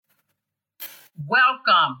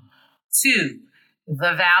Welcome to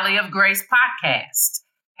the Valley of Grace podcast,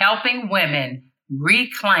 helping women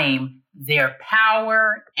reclaim their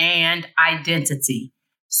power and identity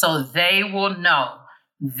so they will know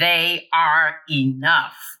they are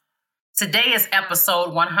enough. Today is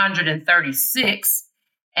episode 136,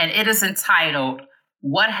 and it is entitled,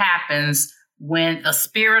 What Happens When the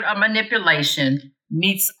Spirit of Manipulation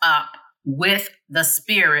Meets Up with the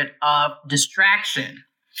Spirit of Distraction.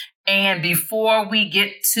 And before we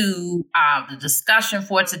get to the discussion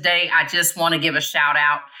for today, I just want to give a shout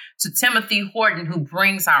out to Timothy Horton, who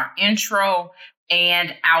brings our intro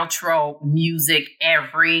and outro music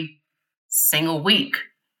every single week.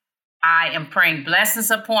 I am praying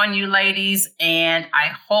blessings upon you, ladies, and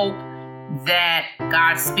I hope that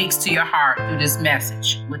God speaks to your heart through this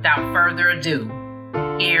message. Without further ado,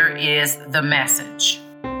 here is the message.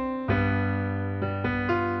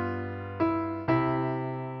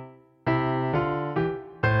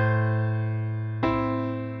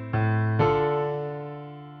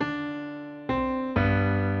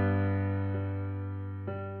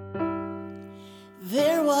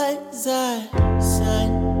 There was a son.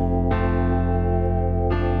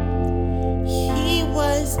 He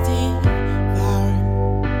was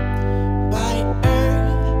devoured by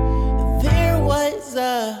earth. There was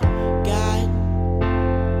a God.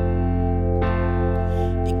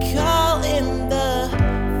 They call him the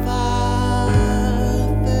Father.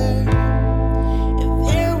 And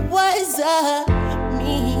there was a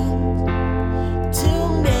means to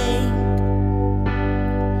make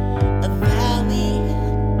a valley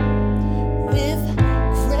with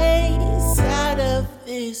grace out of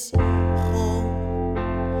this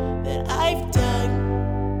hole that I've dug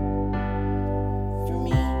for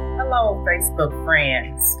me. Hello, Facebook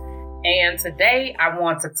friends. And today I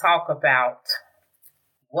want to talk about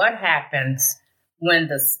what happens when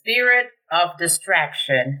the spirit of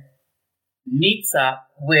distraction meets up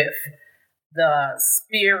with the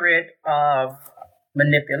spirit of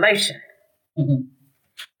manipulation.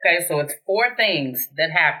 Okay, so it's four things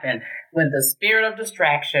that happen when the spirit of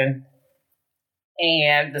distraction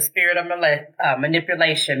and the spirit of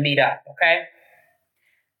manipulation meet up, okay?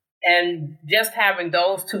 And just having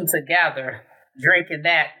those two together, drinking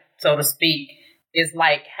that, so to speak, is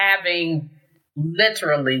like having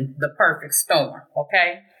literally the perfect storm,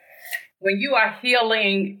 okay? When you are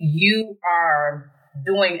healing, you are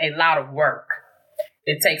doing a lot of work.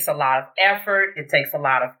 It takes a lot of effort. It takes a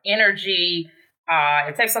lot of energy.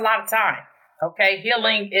 It takes a lot of time, okay?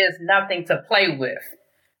 Healing is nothing to play with.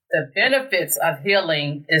 The benefits of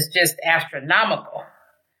healing is just astronomical,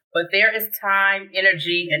 but there is time,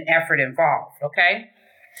 energy, and effort involved, okay?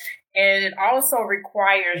 And it also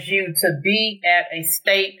requires you to be at a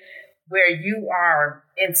state where you are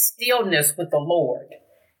in stillness with the Lord.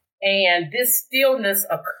 And this stillness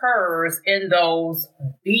occurs in those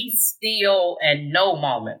be still and know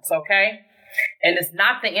moments, okay? And it's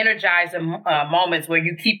not the energizing moments where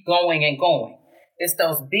you keep going and going. It's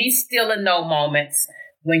those be still and know moments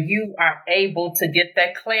when you are able to get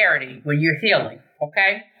that clarity when you're healing,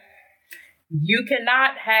 okay? You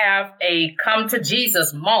cannot have a come to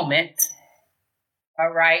Jesus moment,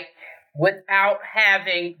 all right, without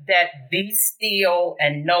having that be still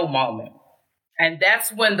and know moment. And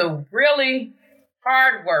that's when the really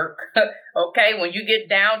hard work, okay, when you get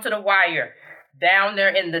down to the wire, down there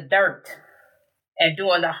in the dirt, and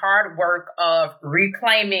doing the hard work of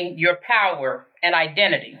reclaiming your power and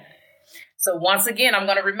identity. So once again, I'm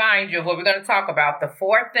going to remind you of what we're going to talk about, the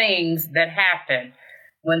four things that happen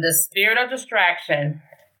when the spirit of distraction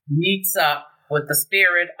meets up with the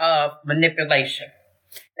spirit of manipulation.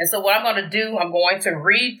 And so what I'm going to do, I'm going to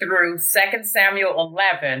read through 2 Samuel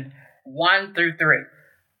 11, 1 through 3.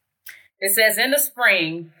 It says, in the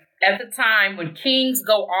spring, at the time when kings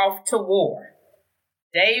go off to war,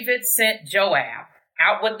 David sent Joab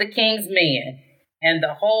out with the king's men and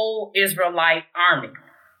the whole Israelite army.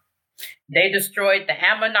 They destroyed the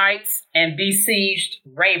Ammonites and besieged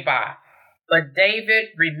Rabbah, but David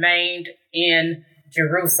remained in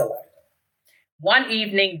Jerusalem. One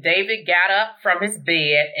evening, David got up from his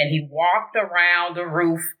bed and he walked around the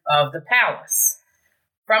roof of the palace.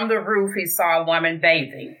 From the roof, he saw a woman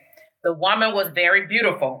bathing. The woman was very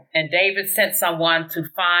beautiful, and David sent someone to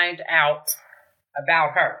find out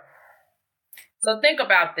about her. So think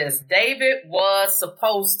about this. David was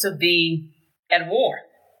supposed to be at war,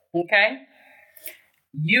 okay?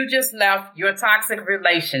 You just left your toxic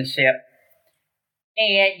relationship,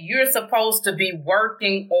 and you're supposed to be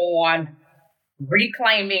working on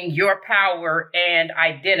reclaiming your power and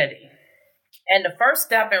identity. And the first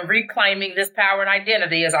step in reclaiming this power and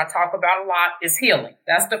identity, as I talk about a lot, is healing.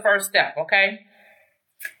 That's the first step, okay?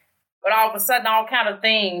 but all of a sudden all kind of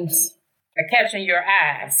things are catching your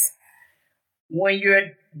eyes when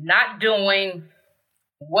you're not doing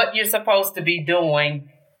what you're supposed to be doing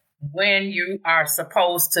when you are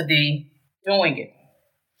supposed to be doing it.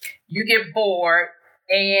 You get bored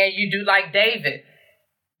and you do like David.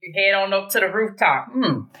 You head on up to the rooftop.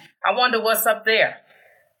 I wonder what's up there.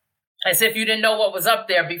 As if you didn't know what was up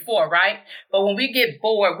there before, right? But when we get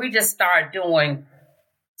bored, we just start doing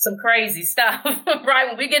some crazy stuff, right?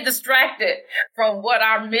 When we get distracted from what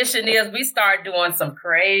our mission is, we start doing some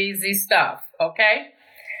crazy stuff, okay?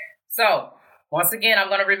 So, once again, I'm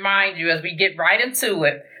going to remind you as we get right into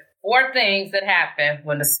it, 4 things that happen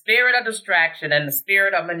when the spirit of distraction and the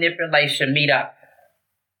spirit of manipulation meet up.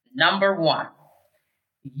 Number 1,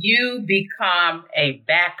 you become a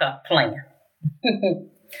backup plan.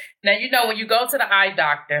 Now, you know, when you go to the eye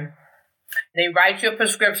doctor, they write you a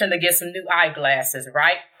prescription to get some new eyeglasses,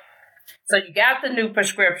 right? So you got the new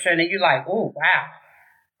prescription and you're like, oh,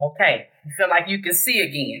 wow. Okay. You feel like you can see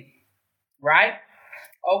again, right?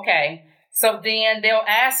 Okay. So then they'll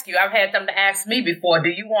ask you, I've had them to ask me before, do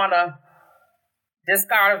you want to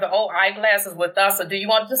discard the old eyeglasses with us, or do you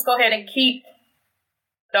want to just go ahead and keep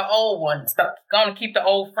the old ones? Going to keep the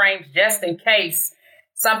old frames just in case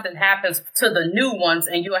something happens to the new ones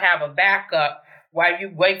and you'll have a backup while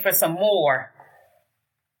you wait for some more,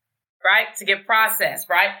 right, to get processed,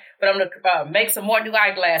 right? But I'm going to make some more new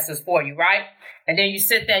eyeglasses for you, right? And then you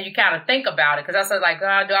sit there and you kind of think about it, because I said, like, do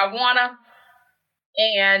I want to?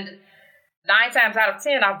 And 9 times out of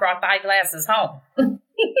 10, I brought the eyeglasses home.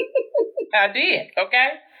 I did, okay?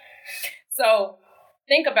 So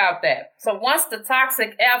think about that. So once the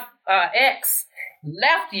toxic X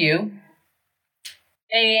left you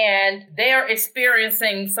and they're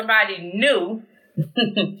experiencing somebody new,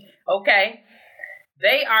 okay,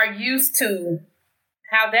 they are used to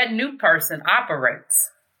how that new person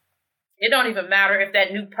operates. It don't even matter if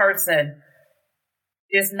that new person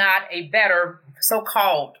is not a better,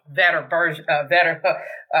 so-called better version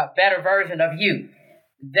of you.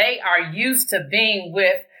 They are used to being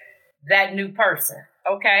with that new person,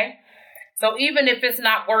 okay? So even if it's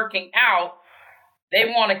not working out, they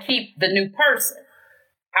want to keep the new person.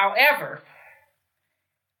 However,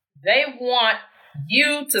 they want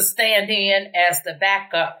you to stand in as the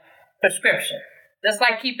backup prescription. Just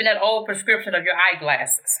like keeping that old prescription of your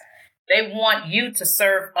eyeglasses. They want you to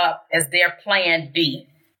serve up as their plan B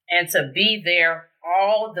and to be there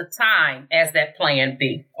all the time as that plan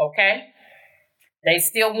B, okay? They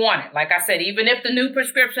still want it. Like I said, even if the new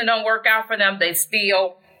prescription don't work out for them, they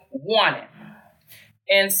still want it.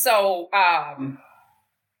 And so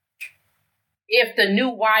if the new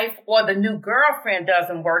wife or the new girlfriend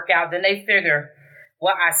doesn't work out, then they figure,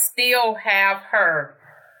 well, I still have her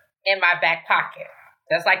in my back pocket.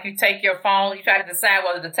 That's like you take your phone, you try to decide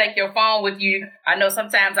whether to take your phone with you. I know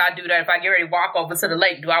sometimes I do that. If I get ready to walk over to the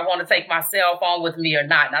lake, do I want to take my cell phone with me or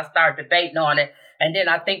not? And I start debating on it. And then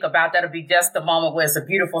I think about that'll be just the moment where it's a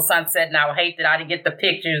beautiful sunset and I hate that I didn't get the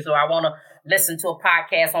pictures, or I want to listen to a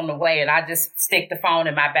podcast on the way and I just stick the phone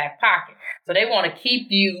in my back pocket. So they want to keep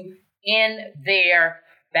you in their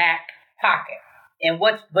back pocket. And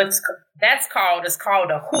what's that's called is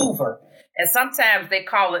called a Hoover. And sometimes they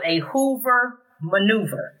call it a Hoover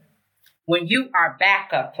maneuver when you are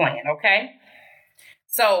backup plan, okay?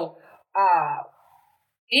 So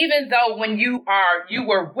even though when you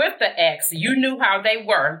were with the ex, you knew how they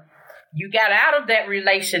were, you got out of that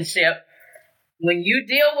relationship. When you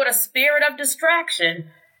deal with a spirit of distraction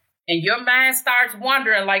and your mind starts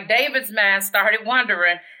wandering, like David's mind started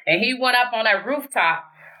wandering, and he went up on that rooftop,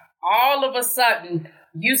 all of a sudden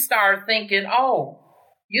you start thinking,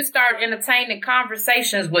 you start entertaining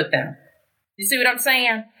conversations with them. You see what I'm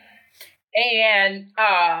saying? And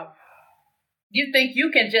you think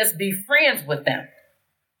you can just be friends with them.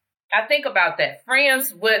 I think about that.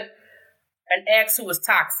 Friends with an ex who is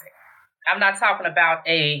toxic. I'm not talking about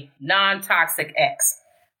a non-toxic ex,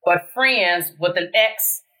 but friends with an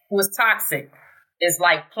ex who is toxic is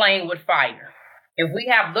like playing with fire. If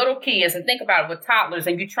we have little kids, and think about it with toddlers,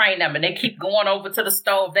 and you train them and they keep going over to the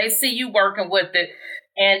stove, they see you working with it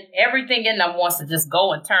and everything in them wants to just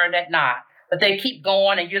go and turn that knob. But they keep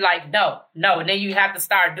going and you're like, no. And then you have to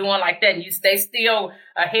start doing like that and you stay still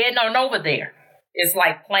heading on over there. It's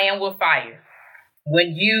like playing with fire.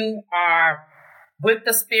 When you are with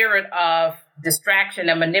the spirit of distraction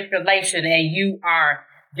and manipulation and you are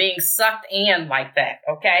being sucked in like that,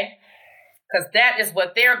 okay? Because that is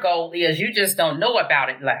what their goal is. You just don't know about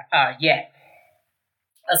it yet.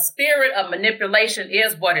 A spirit of manipulation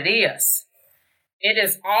is what it is. It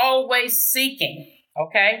is always seeking,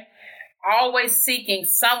 okay? Always seeking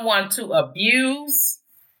someone to abuse,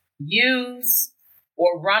 use,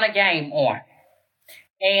 or run a game on.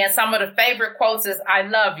 And some of the favorite quotes is, I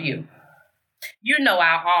love you. You know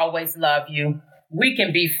I'll always love you. We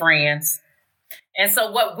can be friends. And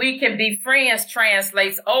so what we can be friends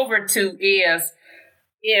translates over to is,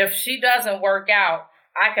 if she doesn't work out,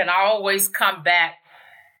 I can always come back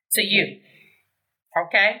to you.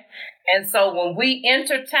 Okay? And so when we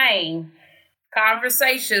entertain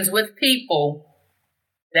conversations with people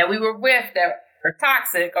that we were with that are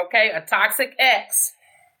toxic, okay, a toxic ex,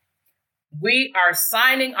 we are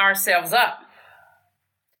signing ourselves up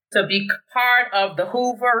to be part of the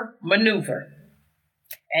Hoover maneuver.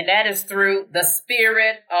 And that is through the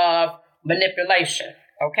spirit of manipulation,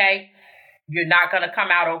 okay? You're not going to come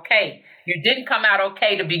out okay. You didn't come out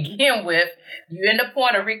okay to begin with. You're in the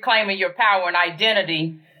point of reclaiming your power and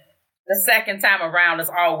identity. The second time around is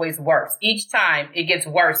always worse. Each time it gets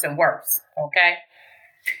worse and worse, okay?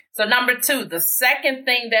 So number 2, the second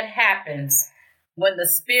thing that happens when the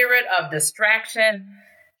spirit of distraction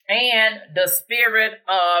and the spirit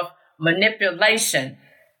of manipulation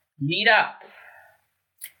meet up.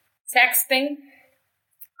 Texting,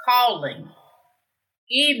 calling,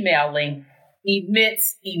 emailing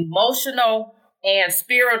emits emotional and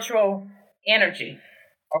spiritual energy,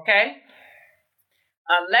 okay?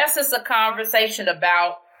 Unless it's a conversation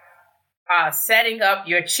about setting up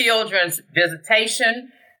your children's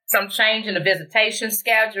visitation, some change in the visitation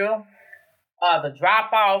schedule, the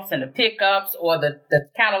drop-offs and the pickups, or the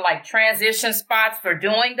kind of like transition spots for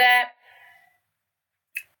doing that,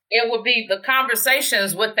 it would be, the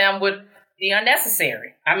conversations with them would be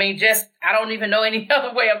unnecessary. I mean, I don't even know any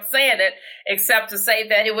other way of saying it except to say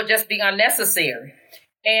that it would just be unnecessary.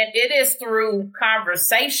 And it is through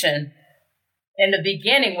conversation in the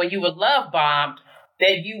beginning, when you were love bombed,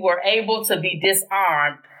 that you were able to be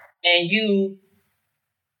disarmed, and you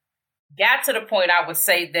got to the point, I would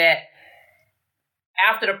say, that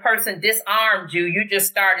after the person disarmed you, you just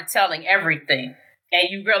started telling everything. And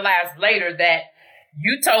you realized later that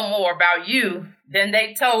you told more about you than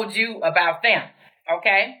they told you about them,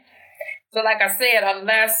 okay? So like I said,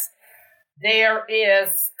 unless there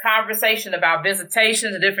is conversation about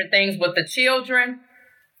visitations and different things with the children,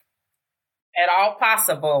 at all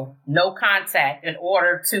possible, no contact in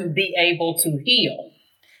order to be able to heal.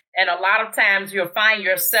 And a lot of times you'll find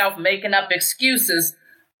yourself making up excuses.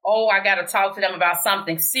 Oh, I got to talk to them about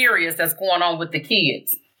something serious that's going on with the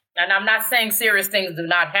kids. And I'm not saying serious things do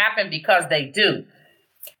not happen, because they do.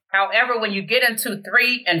 However, when you get into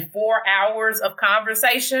 3 and 4 hours of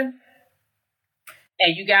conversation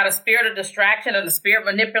and you got a spirit of distraction and the spirit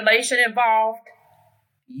manipulation involved,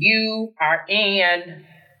 you are in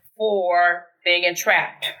for being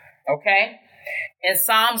entrapped, okay? In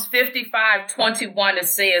Psalms 55:21, it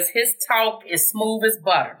says, his talk is smooth as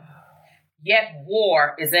butter, yet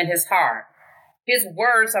war is in his heart. His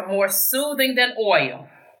words are more soothing than oil,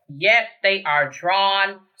 yet they are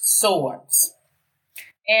drawn swords.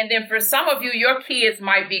 And then for some of you, your kids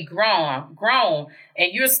might be grown,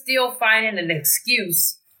 and you're still finding an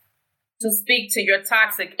excuse to speak to your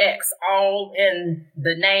toxic ex, all in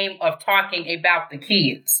the name of talking about the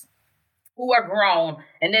kids who are grown.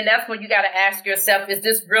 And then that's when you got to ask yourself, is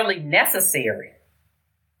this really necessary?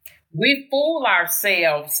 We fool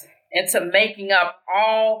ourselves into making up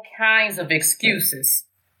all kinds of excuses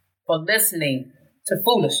for listening to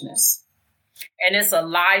foolishness. And it's a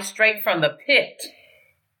lie straight from the pit.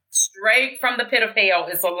 Straight from the pit of hell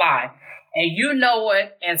is a lie. And you know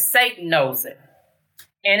it, and Satan knows it.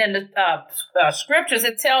 And in the scriptures,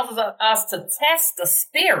 it tells us to test the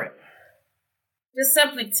spirit. Just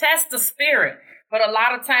simply test the spirit. But a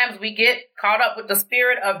lot of times we get caught up with the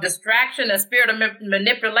spirit of distraction and spirit of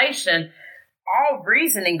manipulation. All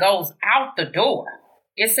reasoning goes out the door.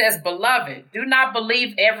 It says, beloved, do not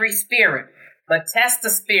believe every spirit, but test the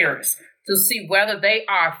spirits to see whether they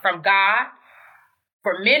are from God.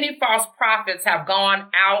 For many false prophets have gone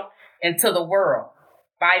out into the world.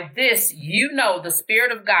 By this, you know the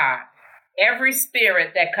Spirit of God. Every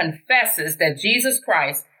spirit that confesses that Jesus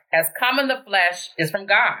Christ has come in the flesh is from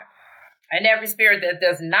God. And every spirit that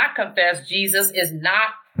does not confess Jesus is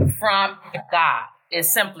not from God.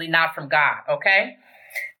 It's simply not from God, okay?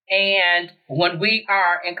 And when we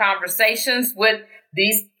are in conversations with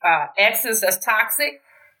these exes that's toxic,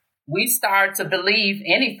 we start to believe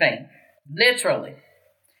anything, literally.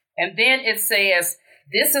 And then it says,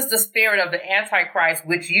 this is the spirit of the Antichrist,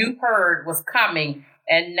 which you heard was coming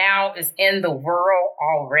and now is in the world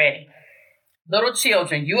already. Little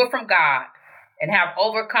children, you are from God and have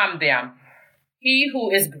overcome them. He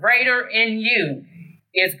who is greater in you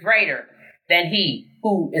is greater than he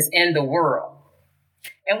who is in the world.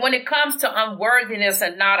 And when it comes to unworthiness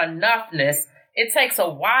and not enoughness, it takes a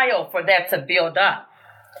while for that to build up.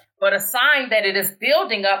 But a sign that it is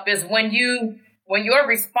building up is when your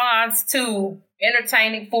response to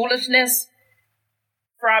entertaining foolishness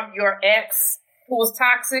from your ex who was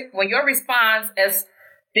toxic, when your response as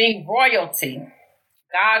being royalty,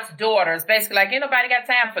 God's daughter, is basically like, ain't nobody got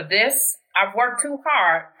time for this. I've worked too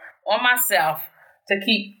hard on myself to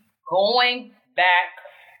keep going back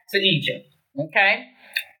to Egypt. Okay?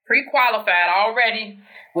 Pre-qualified already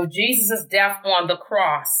with Jesus' death on the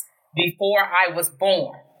cross before I was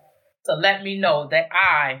born to let me know that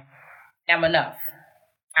I am enough.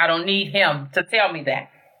 I don't need him to tell me that.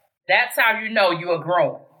 That's how you know you are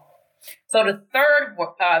growing. So the third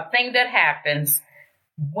thing that happens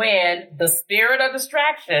when the spirit of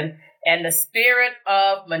distraction and the spirit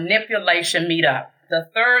of manipulation meet up. The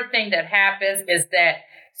third thing that happens is that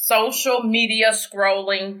social media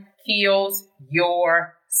scrolling kills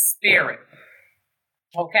your spirit.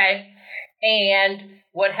 Okay? And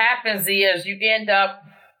what happens is you end up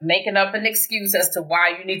making up an excuse as to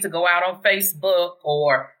why you need to go out on Facebook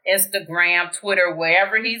or Instagram, Twitter,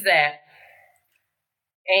 wherever he's at.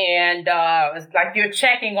 And it's like you're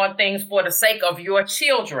checking on things for the sake of your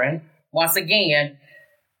children, once again,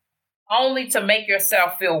 only to make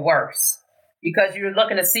yourself feel worse because you're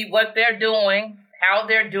looking to see what they're doing, how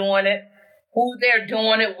they're doing it, who they're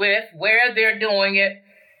doing it with, where they're doing it,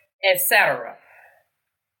 etc.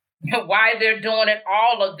 Why they're doing it,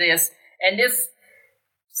 all of this. And this,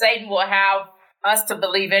 Satan will have us to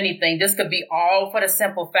believe anything. This could be all for the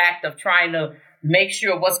simple fact of trying to make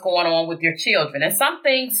sure what's going on with your children. And some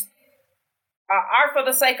things are for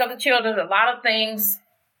the sake of the children. A lot of things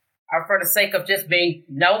are for the sake of just being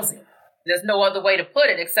nosy. There's no other way to put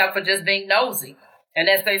it except for just being nosy. And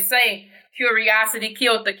as they say, curiosity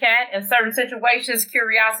killed the cat. In certain situations,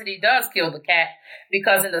 curiosity does kill the cat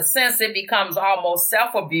because in a sense, it becomes almost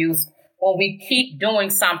self-abuse when we keep doing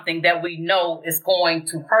something that we know is going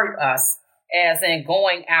to hurt us, as in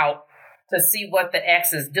going out to see what the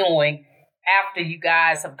ex is doing after you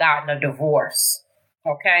guys have gotten a divorce,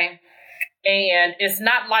 okay? And it's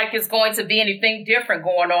not like it's going to be anything different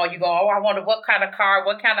going on. You go, oh, I wonder what kind of car,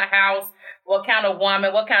 what kind of house, what kind of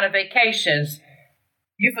woman, what kind of vacations.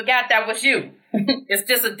 You forgot that was you. It's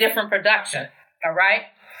just a different production, all right?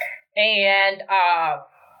 And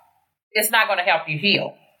it's not going to help you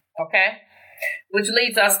heal, okay? Which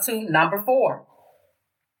leads us to number 4.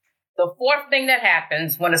 The fourth thing that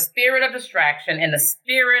happens when the spirit of distraction and the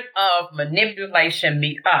spirit of manipulation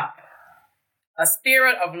meet up. A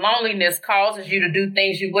spirit of loneliness causes you to do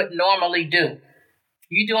things you wouldn't normally do.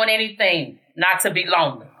 You doing anything not to be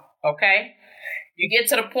lonely, okay? You get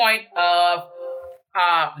to the point of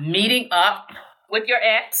meeting up with your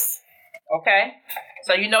ex, okay?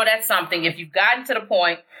 So you know that's something. If you've gotten to the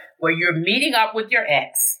point where you're meeting up with your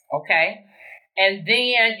ex, okay? And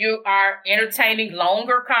then you are entertaining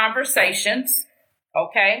longer conversations,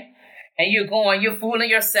 okay? And you're fooling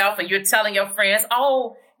yourself and you're telling your friends,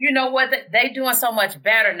 oh, you know what? They doing so much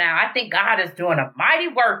better now. I think God is doing a mighty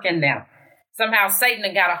work in them. Somehow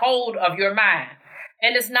Satan got a hold of your mind.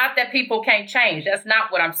 And it's not that people can't change. That's not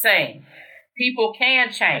what I'm saying. People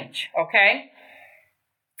can change, okay?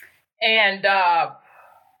 And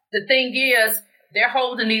the thing is, they're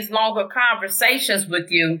holding these longer conversations with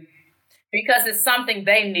you because it's something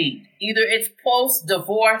they need. Either it's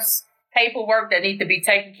post-divorce paperwork that needs to be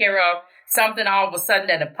taken care of, something all of a sudden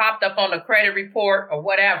that had popped up on the credit report or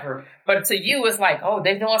whatever. But to you, it's like, oh,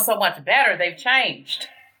 they're doing so much better. They've changed.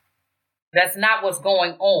 That's not what's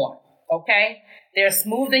going on, okay? They're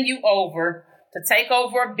smoothing you over to take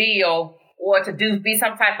over a bill or to be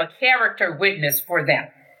some type of character witness for them.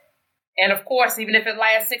 And of course, even if it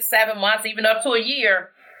lasts 6, 7 months, even up to a year,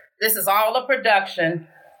 this is all a production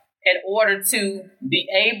in order to be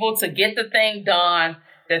able to get the thing done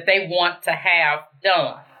that they want to have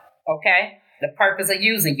done, okay? The purpose of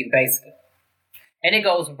using you, basically. And it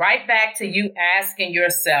goes right back to you asking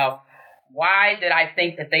yourself, why did I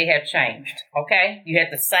think that they had changed, okay? You had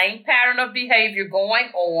the same pattern of behavior going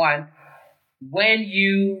on when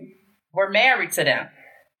you were married to them,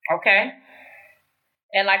 okay?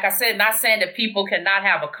 And like I said, not saying that people cannot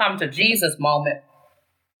have a come to Jesus moment.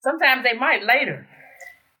 Sometimes they might later.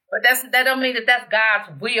 But that don't mean that that's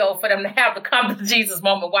God's will for them to have the come to Jesus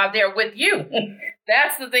moment while they're with you.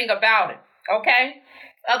 That's the thing about it, okay?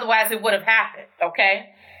 Otherwise, it would have happened, okay?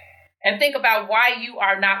 And think about why you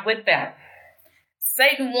are not with them.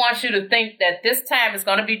 Satan wants you to think that this time is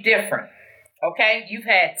going to be different, okay? You've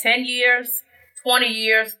had 10 years, 20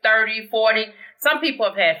 years, 30, 40. Some people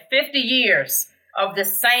have had 50 years of the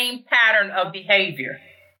same pattern of behavior,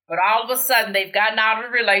 but all of a sudden they've gotten out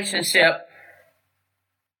of the relationship.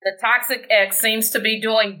 The toxic ex seems to be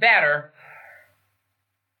doing better,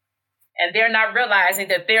 and they're not realizing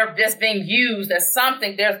that they're just being used as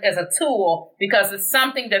something, as a tool, because it's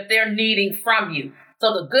something that they're needing from you.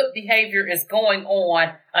 So the good behavior is going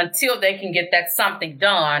on until they can get that something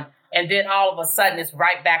done, and then all of a sudden it's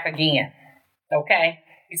right back again. Okay?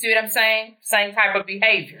 You see what I'm saying? Same type of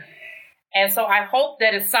behavior. And so I hope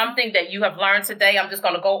that it's something that you have learned today. I'm just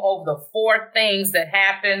going to go over the 4 things that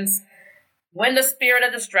happens when the spirit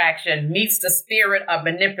of distraction meets the spirit of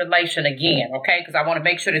manipulation again, okay? Because I want to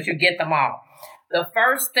make sure that you get them all. The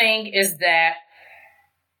first thing is that,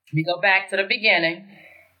 let me go back to the beginning.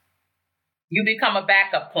 You become a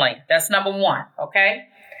backup plan. That's number 1, okay?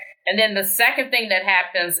 And then the second thing that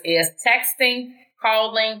happens is texting,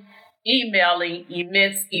 calling, emailing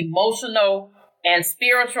emits emotional and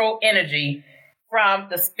spiritual energy from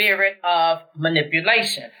the spirit of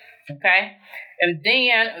manipulation, okay? And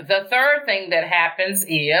then the third thing that happens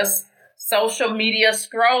is social media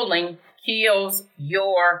scrolling kills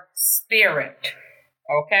your spirit,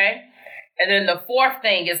 okay? And then the fourth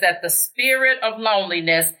thing is that the spirit of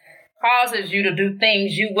loneliness causes you to do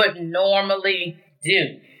things you wouldn't normally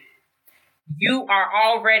do. You are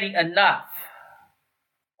already enough,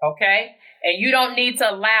 okay? And you don't need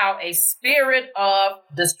to allow a spirit of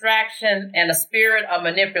distraction and a spirit of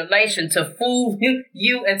manipulation to fool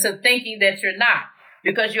you into thinking that you're not,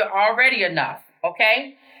 because you're already enough,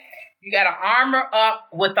 okay? You got to armor up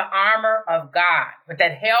with the armor of God, with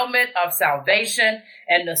that helmet of salvation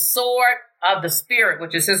and the sword of the Spirit,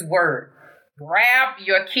 which is His word. Grab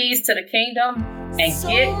your keys to the kingdom and So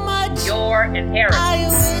get much your inheritance. I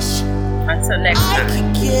wish Until next I time.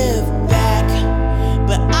 could give back,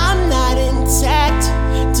 but I'm not intact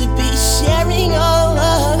to be sharing all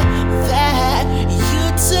of that.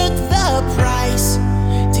 You took the price